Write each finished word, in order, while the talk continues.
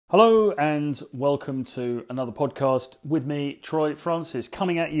Hello and welcome to another podcast with me, Troy Francis,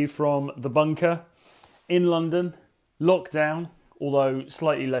 coming at you from the bunker in London. Lockdown, although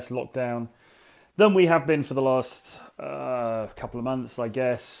slightly less lockdown than we have been for the last couple of months, I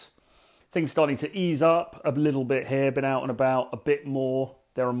guess. Things starting to ease up a little bit here, been out and about a bit more.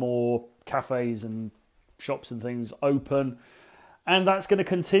 There are more cafes and shops and things open, and that's going to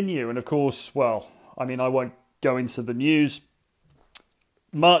continue. And of course, I won't go into the news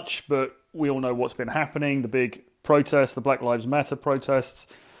much, but we all know what's been happening. The big protests, the Black Lives Matter protests,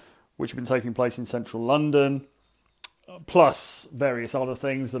 which have been taking place in central London, plus various other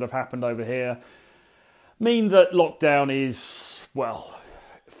things that have happened over here, mean that lockdown is,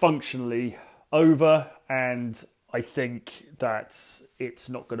 functionally over. And I think that it's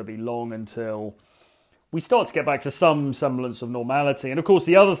not going to be long until we start to get back to some semblance of normality. And of course,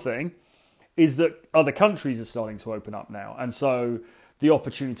 the other thing is that other countries are starting to open up now. And so the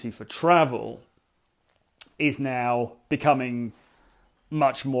opportunity for travel is now becoming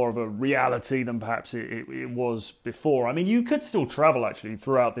much more of a reality than perhaps it was before. I mean, you could still travel actually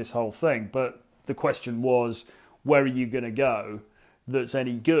throughout this whole thing, but the question was, where are you going to go that's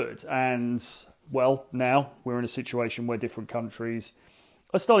any good? And, now we're in a situation where different countries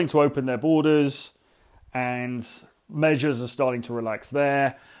are starting to open their borders and measures are starting to relax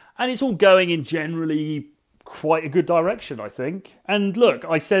there. And it's all going in generally quite a good direction, I think. And look,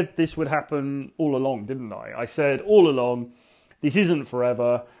 I said this would happen all along, didn't I? I said all along, this isn't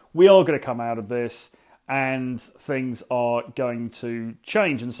forever. We are going to come out of this and things are going to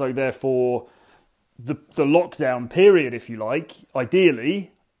change. And so therefore, the lockdown period, if you like,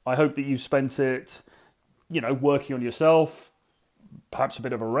 ideally, I hope that you've spent it, working on yourself, perhaps a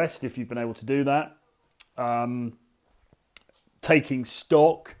bit of a rest if you've been able to do that, taking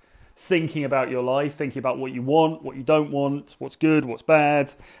stock, thinking about your life, thinking about what you want, what you don't want, what's good, what's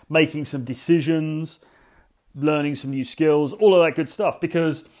bad, making some decisions, learning some new skills, all of that good stuff.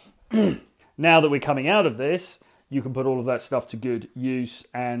 Because now that we're coming out of this, you can put all of that stuff to good use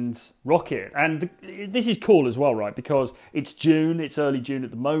and rock it. And this is cool as well, right? Because it's June, it's early June at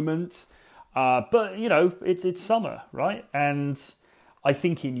the moment, but it's summer, right? And I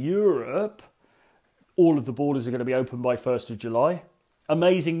think in Europe, all of the borders are going to be open by 1st of July.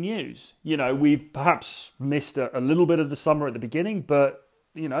 Amazing news. We've perhaps missed a little bit of the summer at the beginning, but,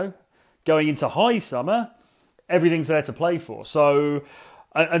 going into high summer, everything's there to play for. So,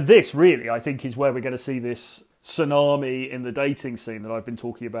 and this really, I think, is where we're going to see this tsunami in the dating scene that I've been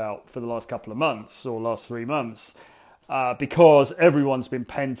talking about for the last couple of months or last 3 months, because everyone's been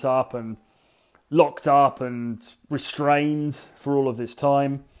pent up and locked up and restrained for all of this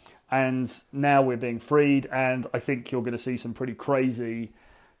time. And now we're being freed, and I think you're going to see some pretty crazy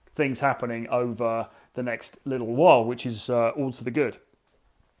things happening over the next little while, which is all to the good.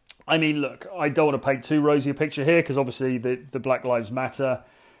 I mean, look, I don't want to paint too rosy a picture here, because obviously the Black Lives Matter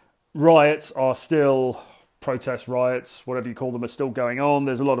riots are still, protest riots, whatever you call them, are still going on.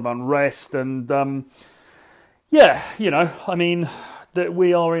 There's a lot of unrest, and that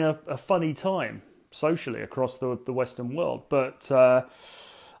we are in a funny time socially across the Western world. But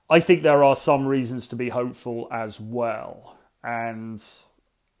I think there are some reasons to be hopeful as well. And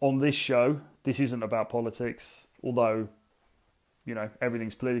on this show, this isn't about politics, although,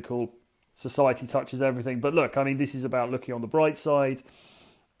 everything's political. Society touches everything. But look, this is about looking on the bright side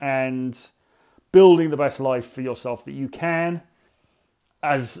and building the best life for yourself that you can,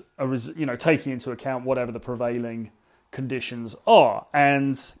 taking into account whatever the prevailing conditions are.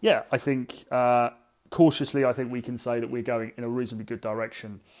 And I think cautiously, I think we can say that we're going in a reasonably good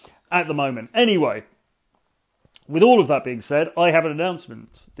direction at the moment. Anyway, with all of that being said, I have an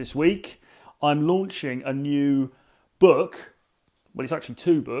announcement this week. I'm launching a new book, it's actually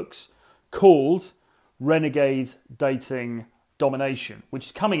 2 books, called Renegade Dating Domination, which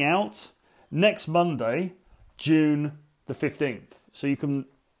is coming out next Monday, June the 15th. So you can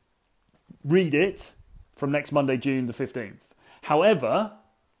read it from next Monday, June the 15th. However,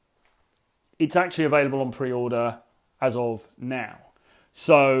 it's actually available on pre-order as of now.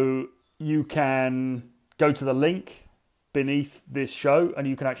 So you can go to the link beneath this show and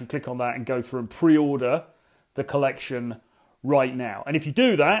you can actually click on that and go through and pre-order the collection right now. And if you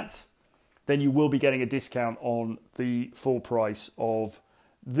do that, then you will be getting a discount on the full price of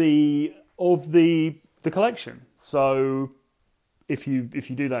the collection. So if you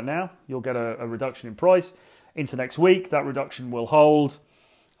do that now, you'll get a reduction in price. Into next week, that reduction will hold.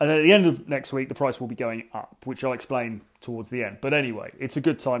 And then at the end of next week, the price will be going up, which I'll explain towards the end. But anyway, it's a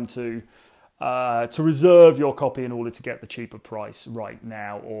good time to reserve your copy in order to get the cheaper price right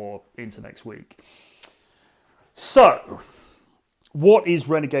now or into next week. So, what is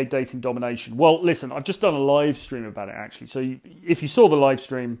Renegade Dating Domination? Well, listen, I've just done a live stream about it, actually. So if you saw the live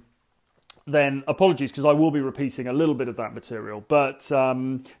stream, then apologies, because I will be repeating a little bit of that material. But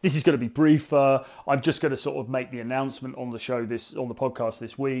this is going to be briefer. I'm just going to sort of make the announcement on the show on the podcast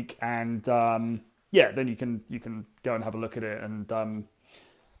this week, and then you can go and have a look at it and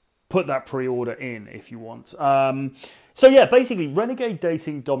put that pre-order in if you want. Basically, Renegade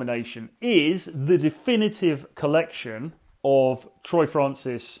Dating Domination is the definitive collection of Troy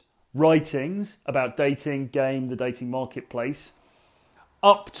Francis writings about dating, game, the dating marketplace,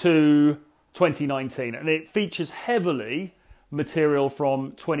 up to 2019. And it features heavily material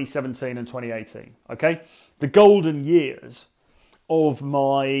from 2017 and 2018, okay? The golden years of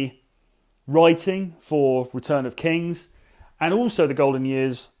my writing for Return of Kings, and also the golden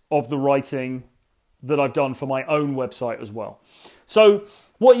years of the writing that I've done for my own website as well. So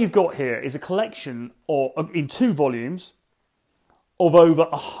what you've got here is a collection in 2 volumes of over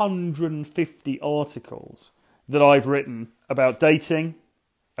 150 articles that I've written about dating,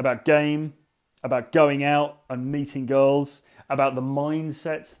 about game, about going out and meeting girls, about the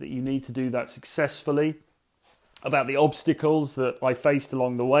mindset that you need to do that successfully, about the obstacles that I faced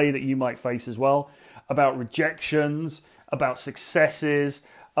along the way that you might face as well, about rejections, about successes,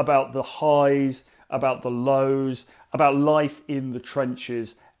 about the highs, about the lows, about life in the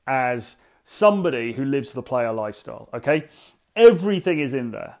trenches as somebody who lives the player lifestyle, okay? Everything is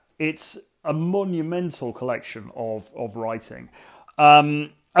in there. It's a monumental collection of writing.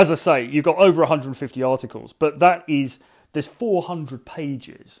 As I say, you've got over 150 articles, but there's 400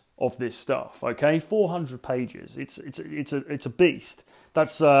 pages of this stuff, okay? 400 pages. It's a beast.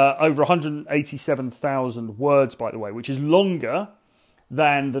 That's over 187,000 words, by the way, which is longer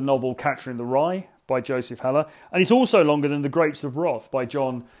than the novel Catcher in the Rye by Joseph Heller. And it's also longer than The Grapes of Wrath by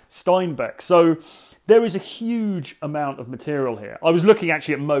John Steinbeck. So there is a huge amount of material here. I was looking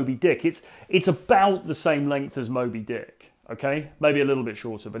actually at Moby Dick. It's about the same length as Moby Dick, okay? Maybe a little bit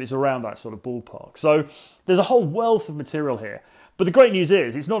shorter, but it's around that sort of ballpark. So there's a whole wealth of material here. But the great news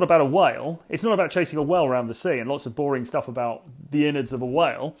is, it's not about a whale. It's not about chasing a whale around the sea and lots of boring stuff about the innards of a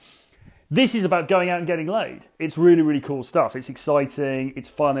whale. This is about going out and getting laid. It's really, really cool stuff. It's exciting. It's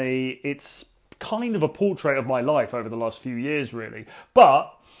funny. It's kind of a portrait of my life over the last few years, really. But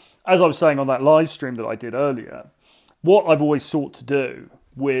as I was saying on that live stream that I did earlier, what I've always sought to do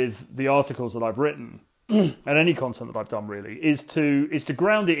with the articles that I've written and any content that I've done really is to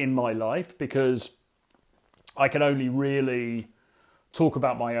ground it in my life, because I can only really talk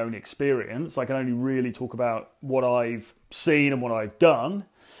about my own experience. I can only really talk about what I've seen and what I've done.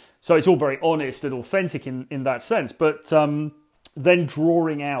 So it's all very honest and authentic in that sense. But then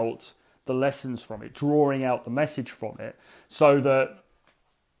drawing out the lessons from it, drawing out the message from it, so that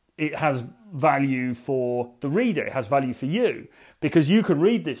it has value for the reader, it has value for you. Because you can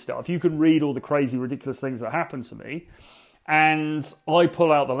read this stuff, you can read all the crazy, ridiculous things that happen to me, and I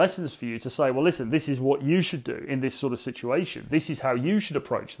pull out the lessons for you to say, well, listen, this is what you should do in this sort of situation. This is how you should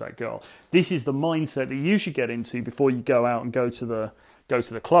approach that girl. This is the mindset that you should get into before you go out and go to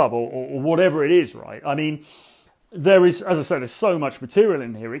the club or whatever it is, right? I mean, there is, as I say, there's so much material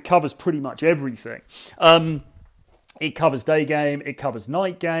in here. It covers pretty much everything. It covers day game. It covers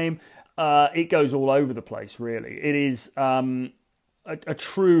night game. It goes all over the place, really. It is a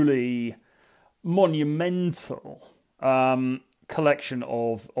truly monumental collection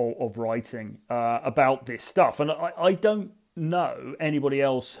of writing about this stuff. And I don't know anybody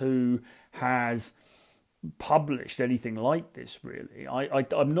else who has published anything like this, really.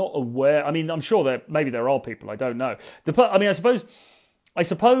 I'm not aware. I mean, I'm sure that maybe there are people. I don't know. I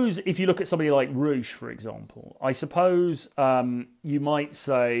suppose if you look at somebody like Roosh, for example, I suppose you might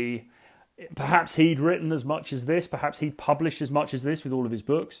say perhaps he'd written as much as this, perhaps he'd published as much as this with all of his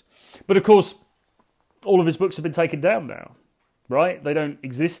books. But of course, all of his books have been taken down now, right? They don't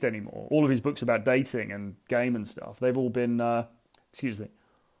exist anymore. All of his books about dating and game and stuff, they've all been,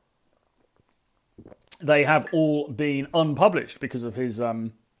 they have all been unpublished because of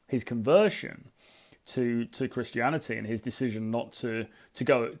his conversion to Christianity and his decision not to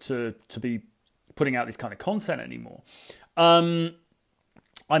go to be putting out this kind of content anymore.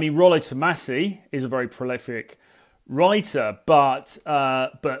 I mean, Rollo Tomassi is a very prolific writer, but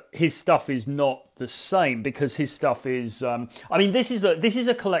his stuff is not the same, because his stuff is. I mean, this is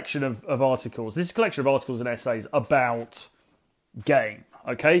a collection of articles. This is a collection of articles and essays about game.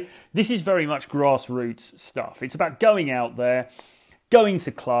 Okay, this is very much grassroots stuff. It's about going out there, going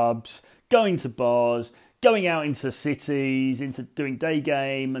to clubs, going to bars, going out into cities, into doing day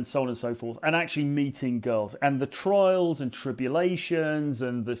game and so on and so forth, and actually meeting girls, and the trials and tribulations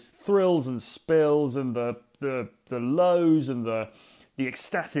and the thrills and spills and the the lows and the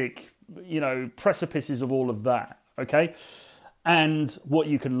ecstatic, precipices of all of that, okay? And what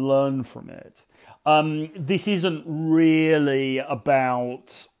you can learn from it. This isn't really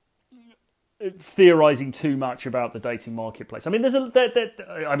about theorizing too much about the dating marketplace. I mean,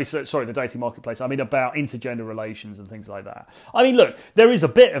 the dating marketplace. I mean, about intergender relations and things like that. I mean, look, there is a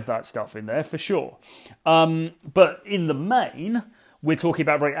bit of that stuff in there for sure. But in the main, we're talking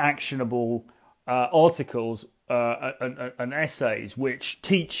about very actionable articles and essays which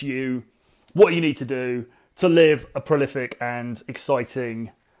teach you what you need to do to live a prolific and exciting,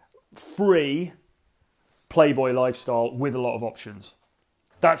 free Playboy lifestyle with a lot of options.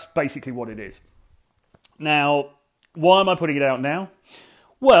 That's basically what it is. Now, why am I putting it out now?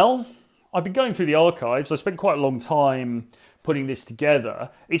 Well, I've been going through the archives. I spent quite a long time putting this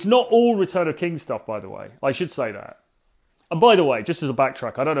together. It's not all Return of Kings stuff, by the way. I should say that. And by the way, just as a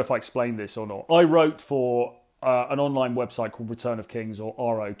backtrack, I don't know if I explained this or not. I wrote for an online website called Return of Kings, or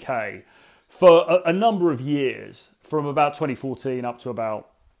ROK, for a number of years, from about 2014 up to about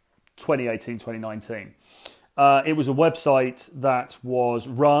 2018, 2019. It was a website that was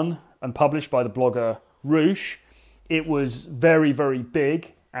run and published by the blogger Roosh. It was very, very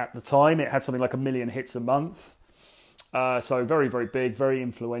big at the time. It had something like 1 million hits a month. So very, very big, very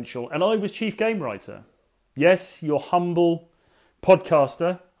influential. And I was chief game writer. Yes, your humble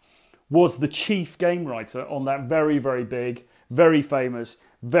podcaster was the chief game writer on that very, very big, very famous,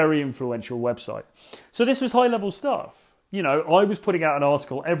 very influential website. So this was high-level stuff. I was putting out an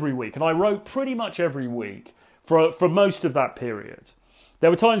article every week, and I wrote pretty much every week for most of that period. There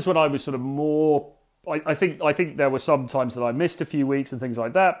were times when I was sort of more... I think there were some times that I missed a few weeks and things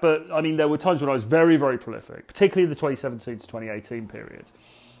like that, but I mean, there were times when I was very, very prolific, particularly the 2017 to 2018 period,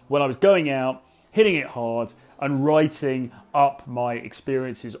 when I was going out, hitting it hard, and writing up my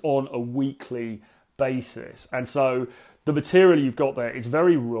experiences on a weekly basis. And so the material you've got there is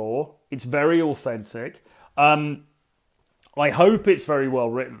very raw, it's very authentic. I hope it's very well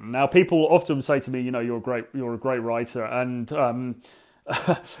written. Now, people often say to me, you're a great writer, and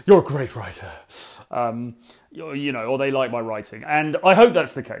you're a great writer, or they like my writing, and I hope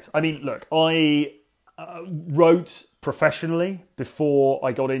that's the case. I mean, look, I wrote professionally before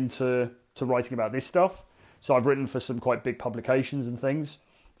I got into writing about this stuff, so I've written for some quite big publications and things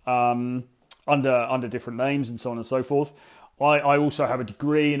under different names and so on and so forth. I also have a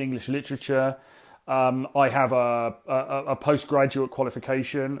degree in English literature. I have a postgraduate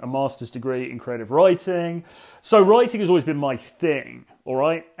qualification, a master's degree in creative writing. So writing has always been my thing, all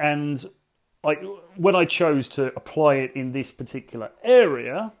right? And when I chose to apply it in this particular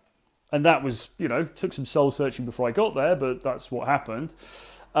area, and that was, took some soul searching before I got there, but that's what happened.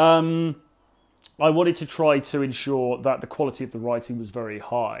 I wanted to try to ensure that the quality of the writing was very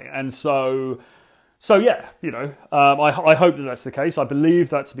high. And so yeah, I hope that that's the case. I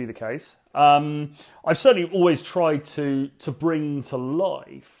believe that to be the case. I've certainly always tried to bring to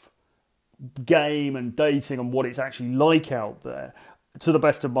life game and dating and what it's actually like out there to the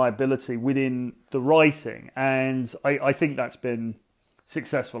best of my ability within the writing. And I think that's been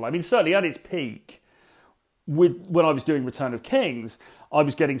successful. I mean, certainly at its peak, when I was doing Return of Kings, I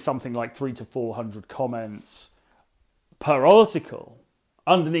was getting something like 300 to 400 comments per article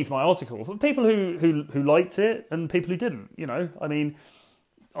underneath my article from people who liked it and people who didn't. I mean,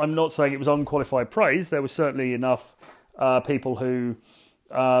 I'm not saying it was unqualified praise. There were certainly enough people who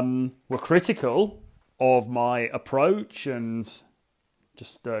were critical of my approach and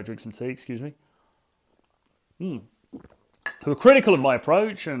just drink some tea, excuse me. Who were critical of my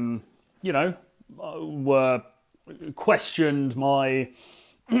approach and, were questioned my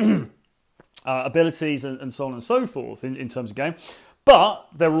abilities and so on and so forth in terms of game. But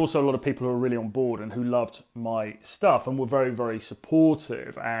there were also a lot of people who were really on board and who loved my stuff and were very, very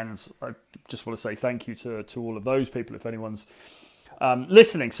supportive. And I just want to say thank you to all of those people if anyone's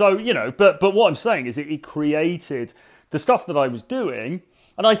listening. So, but what I'm saying is it created the stuff that I was doing.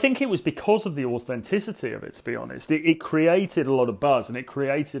 And I think it was because of the authenticity of it, to be honest. It created a lot of buzz and it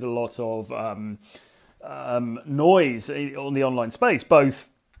created a lot of noise on the online space, both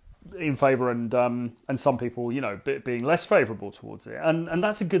in favour and some people, being less favourable towards it, and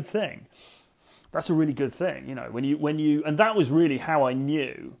that's a good thing. That's a really good thing, when you, and that was really how I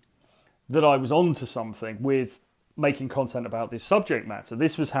knew that I was onto something with making content about this subject matter.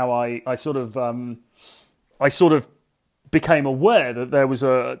 This was how I sort of became aware that there was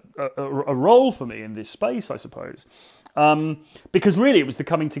a role for me in this space, I suppose. Because really it was the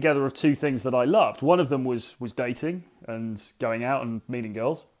coming together of two things that I loved. One of them was dating and going out and meeting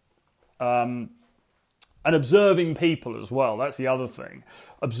girls. And observing people as well. That's the other thing.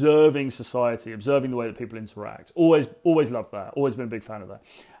 Observing society, observing the way that people interact. Always loved that. Always been a big fan of that.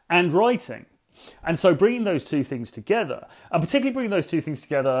 And writing. And so bringing those two things together, and particularly bringing those two things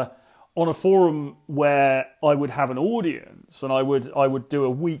together on a forum where I would have an audience and I would do a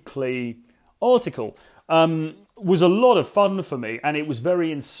weekly article, was a lot of fun for me, and it was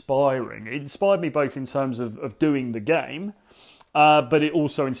very inspiring. It inspired me both in terms of doing the game, but it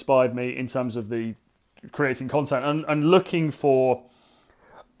also inspired me in terms of the creating content and looking for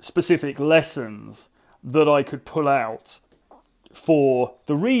specific lessons that I could pull out for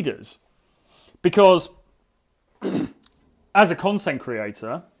the readers. Because as a content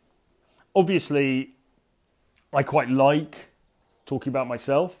creator, obviously I quite like talking about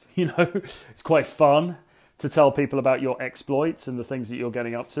myself. It's quite fun to tell people about your exploits and the things that you're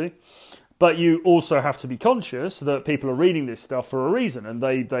getting up to. But you also have to be conscious that people are reading this stuff for a reason, and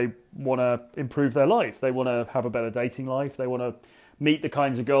they want to improve their life. They want to have a better dating life. They want to meet the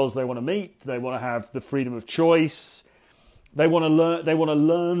kinds of girls they want to meet. They want to have the freedom of choice. They want to learn. They want to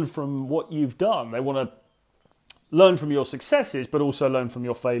learn from what you've done. They want to learn from your successes, but also learn from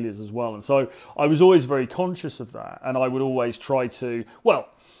your failures as well. And so I was always very conscious of that, and I would always try to.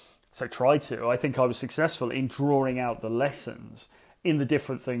 I think I was successful in drawing out the lessons in the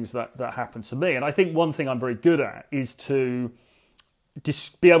different things that happen to me. And I think one thing I'm very good at is to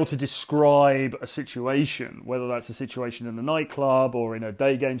be able to describe a situation, whether that's a situation in a nightclub or in a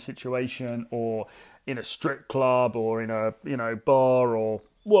day game situation or in a strip club or in a bar or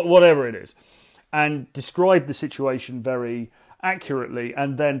whatever it is, and describe the situation very accurately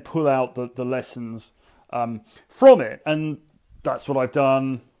and then pull out the lessons from it. And that's what I've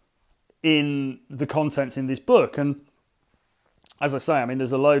done in the contents in this book. And as I say,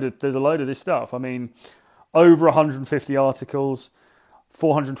 there's a load of this stuff. Over 150 articles,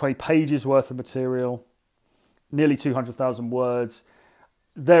 420 pages worth of material, nearly 200,000 words.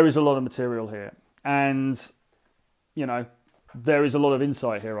 There is a lot of material here, and there is a lot of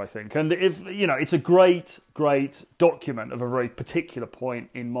insight here, I think. And it's a great document of a very particular point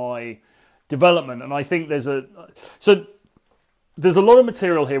in my development. And I think there's a lot of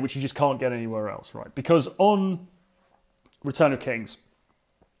material here which you just can't get anywhere else, right? Because on Return of Kings,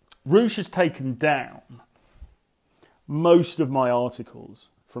 Roosh has taken down most of my articles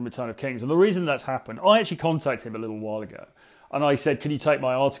from Return of Kings. And the reason that's happened, I actually contacted him a little while ago, and I said, can you take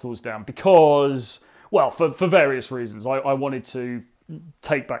my articles down? Because, well, for various reasons. I wanted to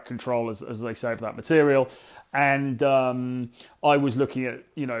take back control, as they say, of that material. And I was looking at,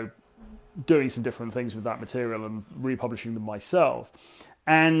 doing some different things with that material and republishing them myself.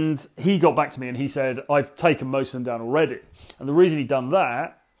 And he got back to me and he said, I've taken most of them down already. And the reason he'd done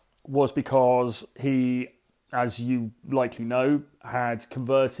that was because he, as you likely know, had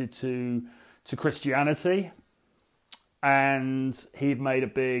converted to Christianity, and he'd made a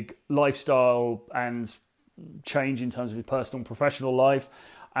big lifestyle and change in terms of his personal and professional life,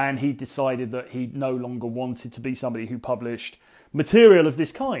 and he decided that he no longer wanted to be somebody who published material of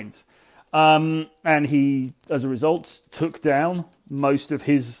this kind. And he, as a result, took down most of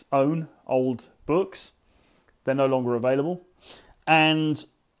his own old books. They're no longer available. And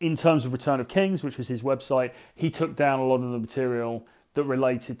in terms of Return of Kings, which was his website, he took down a lot of the material that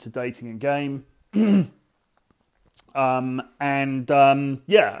related to dating and game. I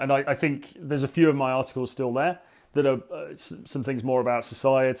think there's a few of my articles still there that are some things more about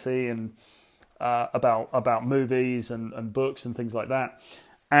society and about movies and books and things like that.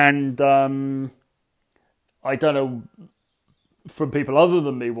 And I don't know from people other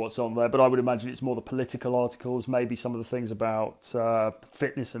than me what's on there, but I would imagine it's more the political articles, maybe some of the things about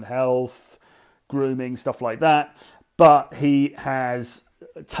fitness and health, grooming, stuff like that. But he has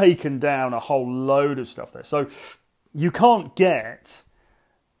taken down a whole load of stuff there. So you can't get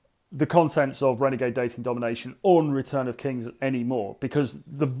the contents of Renegade Dating Domination on Return of Kings anymore, because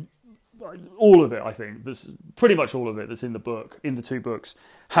all of it, I think, pretty much all of it that's in the book, in the two books,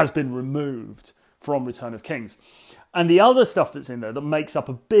 has been removed from Return of Kings. And the other stuff that's in there that makes up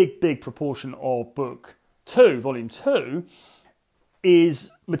a big proportion of book 2, volume 2,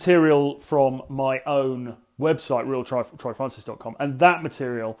 is material from my own website, realtroyfrancis.com, and that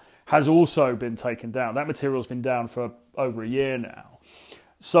material has also been taken down. That material's been down for over a year now.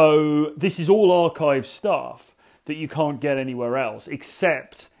 So this is all archive stuff that you can't get anywhere else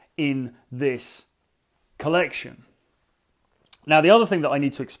except in this collection. Now, the other thing that I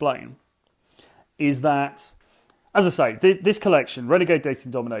need to explain is that, as I say, this collection, Renegade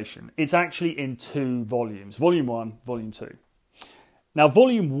Dating Domination, it's actually in 2 volumes. Volume 1, Volume 2. Now,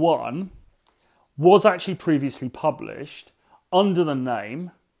 Volume 1 was actually previously published under the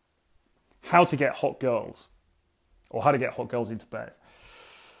name How to Get Hot Girls, or How to Get Hot Girls into Bed.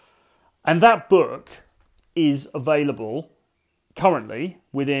 And that book is available currently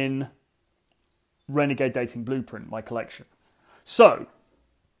within Renegade Dating Blueprint, my collection. So,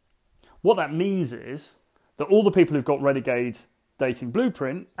 what that means is that all the people who've got Renegade Dating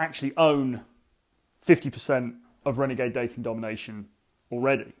Blueprint actually own 50% of Renegade Dating Domination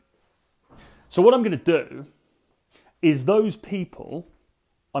already. So what I'm going to do is those people,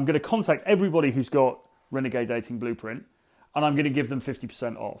 I'm going to contact everybody who's got Renegade Dating Blueprint, and I'm going to give them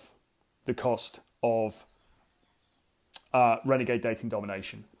 50% off the cost of Renegade Dating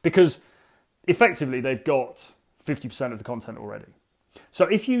Domination, because effectively they've got 50% of the content already. So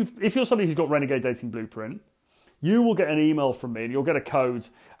if you're somebody who's got Renegade Dating Blueprint, you will get an email from me and you'll get a code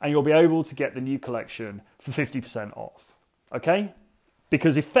and you'll be able to get the new collection for 50% off. Okay?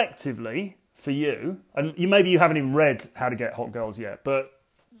 Because effectively for you, and maybe you haven't even read How to Get Hot Girls yet, but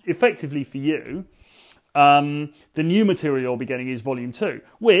effectively for you, the new material you'll be getting is volume 2,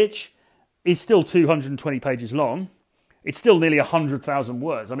 which is still 220 pages long. It's still nearly 100,000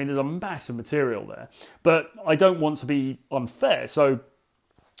 words. I mean, there's a massive material there. But I don't want to be unfair, so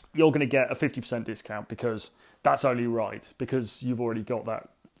you're going to get a 50% discount because that's only right, because you've already got that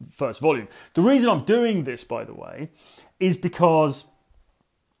first volume. The reason I'm doing this, by the way, is because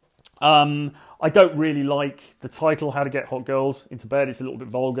I don't really like the title, How to Get Hot Girls into Bed. It's a little bit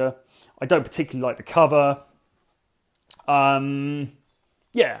vulgar. I don't particularly like the cover.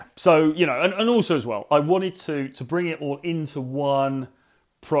 Yeah, so, you know, and also as well, I wanted to bring it all into one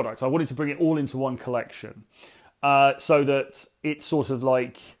product. I wanted to bring it all into one collection so that it's sort of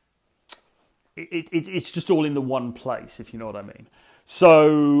like, it's just all in the one place, if you know what I mean.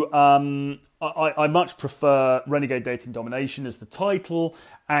 So I much prefer Renegade Dating Domination as the title,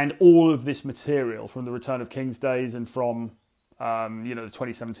 and all of this material from the Return of Kings days and from, you know, the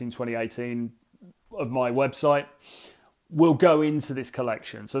 2017, 2018 of my website will go into this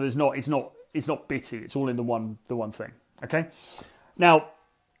collection. So it's not bitty. It's all in the one thing. Okay. Now,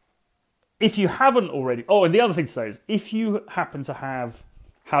 if you haven't already, and the other thing to say is, if you happen to have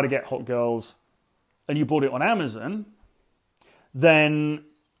How to Get Hot Girls and you bought it on Amazon, then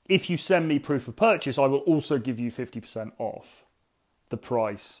if you send me proof of purchase, I will also give you 50% off the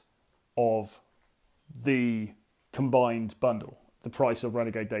price of the combined bundle, the price of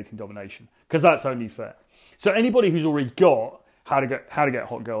Renegade Dating Domination, because that's only fair. So anybody who's already got How to Get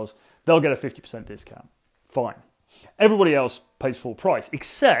Hot Girls, they'll get a 50% discount. Fine. Everybody else pays full price,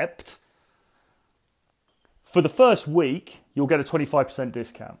 except for the first week, you'll get a 25%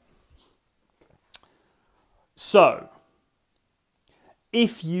 discount. So,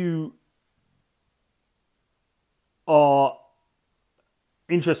 if you are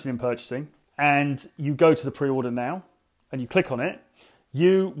interested in purchasing and you go to the pre-order now and you click on it,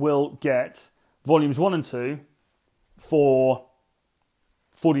 you will get volumes 1 and 2 for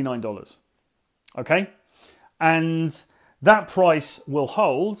 $49. Okay? And that price will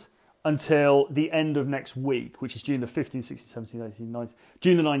hold until the end of next week, which is June the 15th, 16th, 17th, 18th, 19th,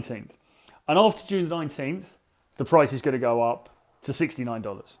 June the 19th. And after June the 19th, the price is going to go up to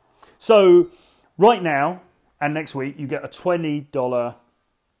 $69. So right now and next week, you get a $20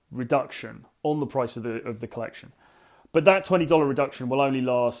 reduction on the price of the collection. But that $20 reduction will only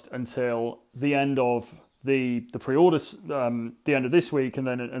last until the end of the pre-orders, the end of this week, and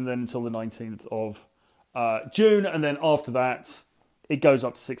then until the 19th of June, and then after that, it goes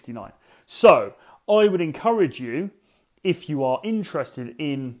up to $69. So I would encourage you, if you are interested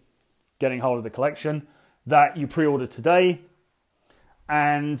in getting hold of the collection, that you pre-order today,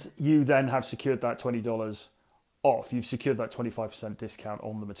 and you then have secured that $20 off. You've secured that 25% discount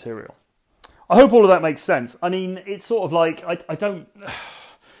on the material. I hope all of that makes sense. I mean, it's sort of like, I don't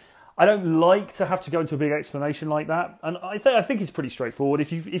like to have to go into a big explanation like that. And I think it's pretty straightforward.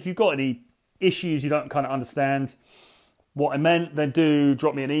 If you've got any issues you don't kind of understand what I meant, then do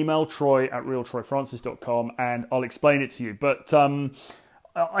drop me an email, troy@realtroyfrancis.com, and I'll explain it to you. But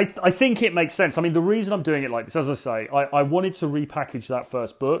I think it makes sense. I mean, the reason I'm doing it like this, as I say, I wanted to repackage that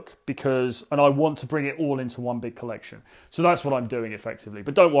first book and I want to bring it all into one big collection. So that's what I'm doing effectively.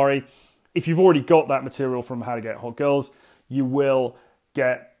 But don't worry, if you've already got that material from How to Get Hot Girls, you will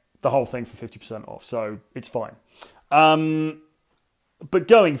get the whole thing for 50% off. So it's fine. But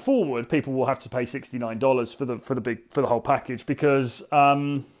going forward, people will have to pay $69 for the whole package because,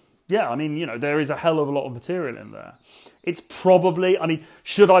 yeah, I mean, you know, there is a hell of a lot of material in there. It's probably, I mean,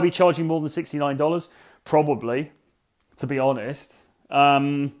 should I be charging more than $69? Probably, to be honest.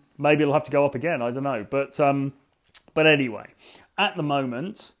 Maybe it'll have to go up again. I don't know. But anyway, at the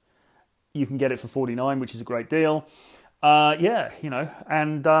moment, you can get it for $49, which is a great deal. Yeah, you know,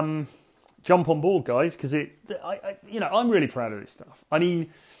 and jump on board, guys, because I'm really proud of this stuff. I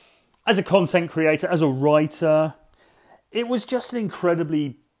mean, as a content creator, as a writer, it was just an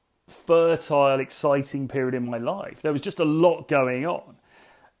incredibly fertile, exciting period in my life. There was just a lot going on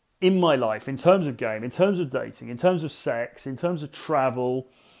in my life in terms of game, in terms of dating, in terms of sex, in terms of travel,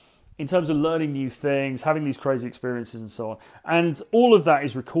 in terms of learning new things, having these crazy experiences and so on. And all of that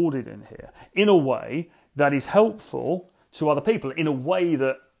is recorded in here in a way that is helpful to other people, in a way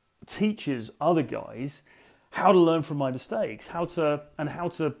that teaches other guys how to learn from my mistakes, how to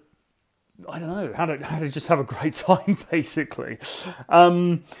just have a great time, basically.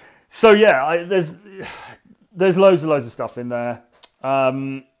 So yeah, there's loads and loads of stuff in there.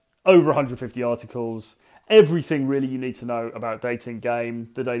 Over 150 articles, everything really you need to know about dating game,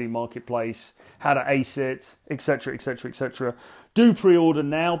 the dating marketplace, how to ace it, etc., etc., etc. Do pre-order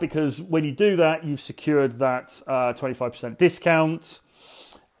now, because when you do that, you've secured that 25% discount.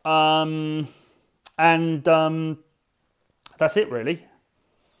 That's it, really.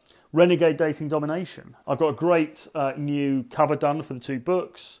 Renegade Dating Domination. I've got a great new cover done for the 2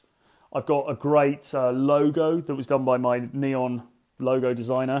 books. I've got a great logo that was done by my neon logo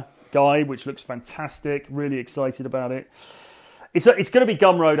designer guy, which looks fantastic. Really excited about it. It's going to be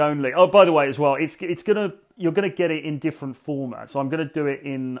Gumroad only. Oh, by the way, as well, you're going to get it in different formats. So I'm going to do it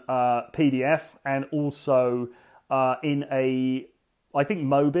in PDF and also in I think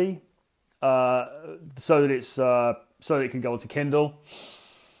Mobi, so that it can go onto Kindle.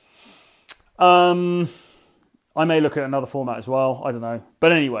 I may look at another format as well. I don't know,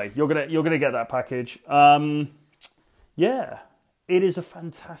 but anyway, you're gonna get that package. Yeah, it is a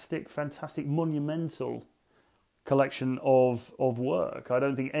fantastic, monumental collection of work. I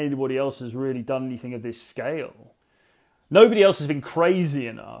don't think anybody else has really done anything of this scale. Nobody else has been crazy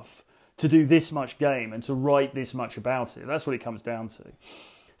enough to do this much game and to write this much about it. That's what it comes down to.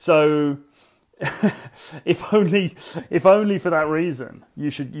 So, if only for that reason,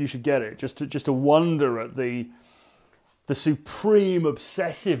 you should get it. Just to wonder at the supreme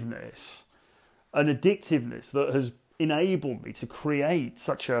obsessiveness and addictiveness that has enabled me to create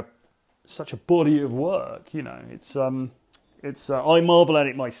such a body of work. You know, it's I marvel at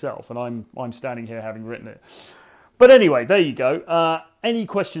it myself, and I'm standing here having written it. But anyway, there you go. Any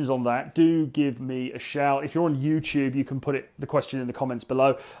questions on that, do give me a shout. If you're on YouTube, you can put the question in the comments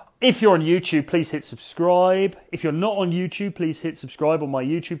below. If you're on YouTube, please hit subscribe. If you're not on YouTube, please hit subscribe on my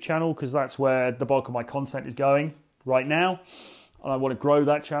YouTube channel, because that's where the bulk of my content is going right now. And I want to grow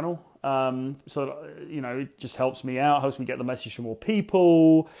that channel. So, it just helps me out, helps me get the message to more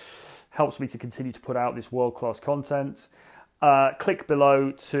people, helps me to continue to put out this world-class content. Click below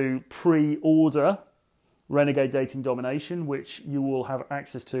to pre-order Renegade Dating Domination, which you will have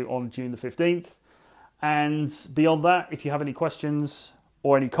access to on June the 15th. And beyond that, if you have any questions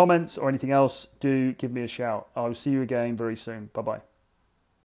or any comments or anything else, do give me a shout. I will see you again very soon. Bye-bye.